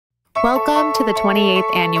Welcome to the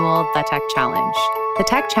 28th annual The Tech Challenge. The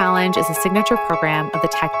Tech Challenge is a signature program of the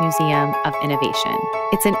Tech Museum of Innovation.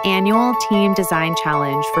 It's an annual team design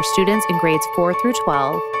challenge for students in grades 4 through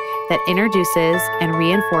 12 that introduces and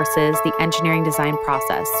reinforces the engineering design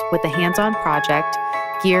process with a hands-on project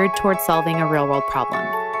geared towards solving a real-world problem.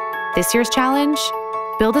 This year's challenge: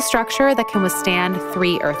 build a structure that can withstand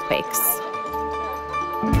 3 earthquakes.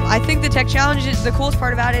 I think the Tech Challenge, the coolest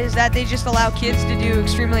part about it is that they just allow kids to do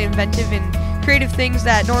extremely inventive and creative things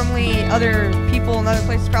that normally other people in other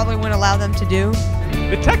places probably wouldn't allow them to do.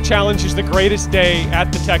 The Tech Challenge is the greatest day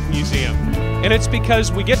at the Tech Museum, and it's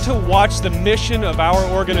because we get to watch the mission of our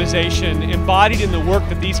organization embodied in the work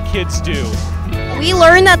that these kids do. We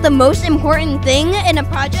learned that the most important thing in a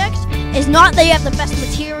project is not that you have the best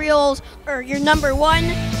materials or you're number one,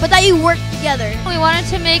 but that you work together. We wanted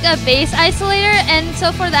to make a base isolator, and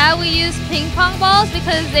so for that we used ping pong balls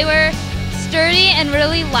because they were sturdy and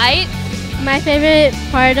really light. My favorite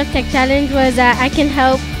part of Tech Challenge was that I can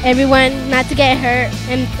help everyone not to get hurt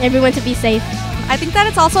and everyone to be safe. I think that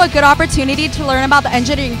it's also a good opportunity to learn about the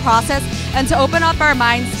engineering process and to open up our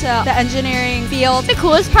minds to the engineering field. The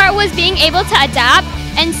coolest part was being able to adapt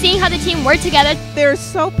and seeing how the team worked together. They're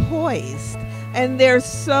so poised and they're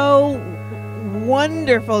so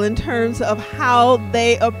wonderful in terms of how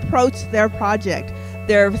they approach their project.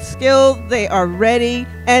 They're skilled, they are ready,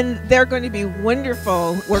 and they're going to be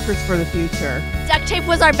wonderful workers for the future. Duct tape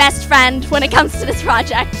was our best friend when it comes to this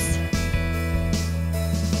project.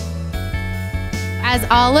 As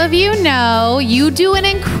all of you know, you do an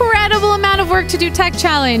incredible amount of work to do Tech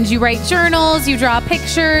Challenge. You write journals, you draw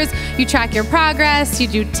pictures, you track your progress, you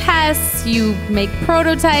do tests, you make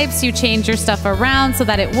prototypes, you change your stuff around so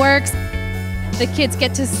that it works. The kids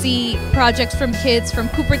get to see projects from kids from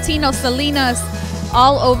Cupertino, Salinas,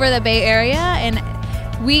 all over the Bay Area, and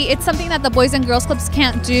it's something that the Boys and Girls Clubs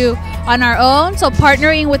can't do on our own, so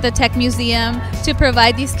partnering with the Tech Museum to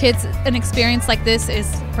provide these kids an experience like this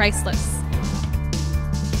is priceless.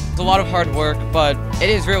 It's a lot of hard work, but it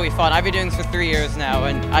is really fun. I've been doing this for 3 years now,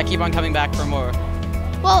 and I keep on coming back for more.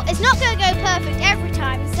 Well, it's not going to go perfect every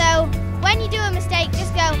time, so when you do a mistake,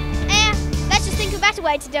 just go, let's just think of a better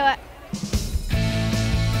way to do it.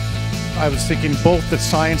 I was thinking both the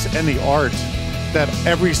science and the art that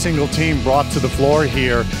every single team brought to the floor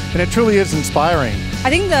here, and it truly is inspiring.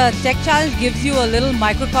 I think the Tech Challenge gives you a little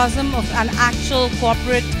microcosm of an actual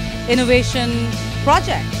corporate innovation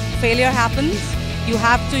project. Failure happens. You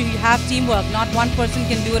have teamwork. Not one person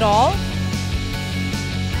can do it all.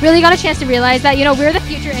 Really got a chance to realize that, we're the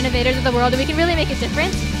future innovators of the world and we can really make a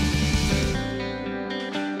difference.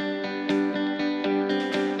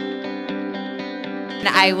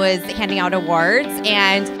 I was handing out awards,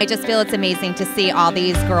 and I just feel it's amazing to see all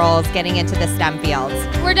these girls getting into the STEM fields.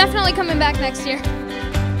 We're definitely coming back next year.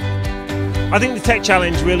 I think the Tech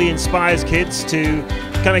Challenge really inspires kids to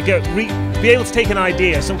kind of be able to take an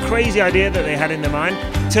idea, some crazy idea that they had in their mind,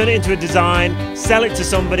 turn it into a design, sell it to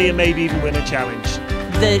somebody, and maybe even win a challenge.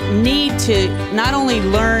 The need to not only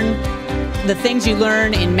learn the things you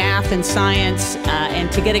learn in math and science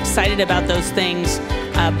and to get excited about those things,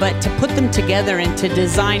 but to put them together and to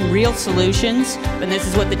design real solutions, and this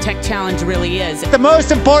is what the Tech Challenge really is. The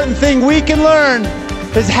most important thing we can learn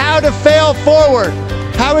is how to fail forward.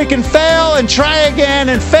 How we can fail and try again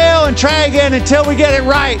and fail and try again until we get it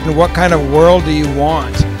right. What kind of world do you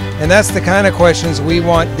want? And that's the kind of questions we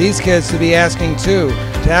want these kids to be asking too,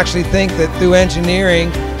 to actually think that through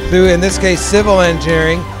engineering, through in this case civil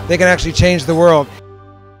engineering, they can actually change the world.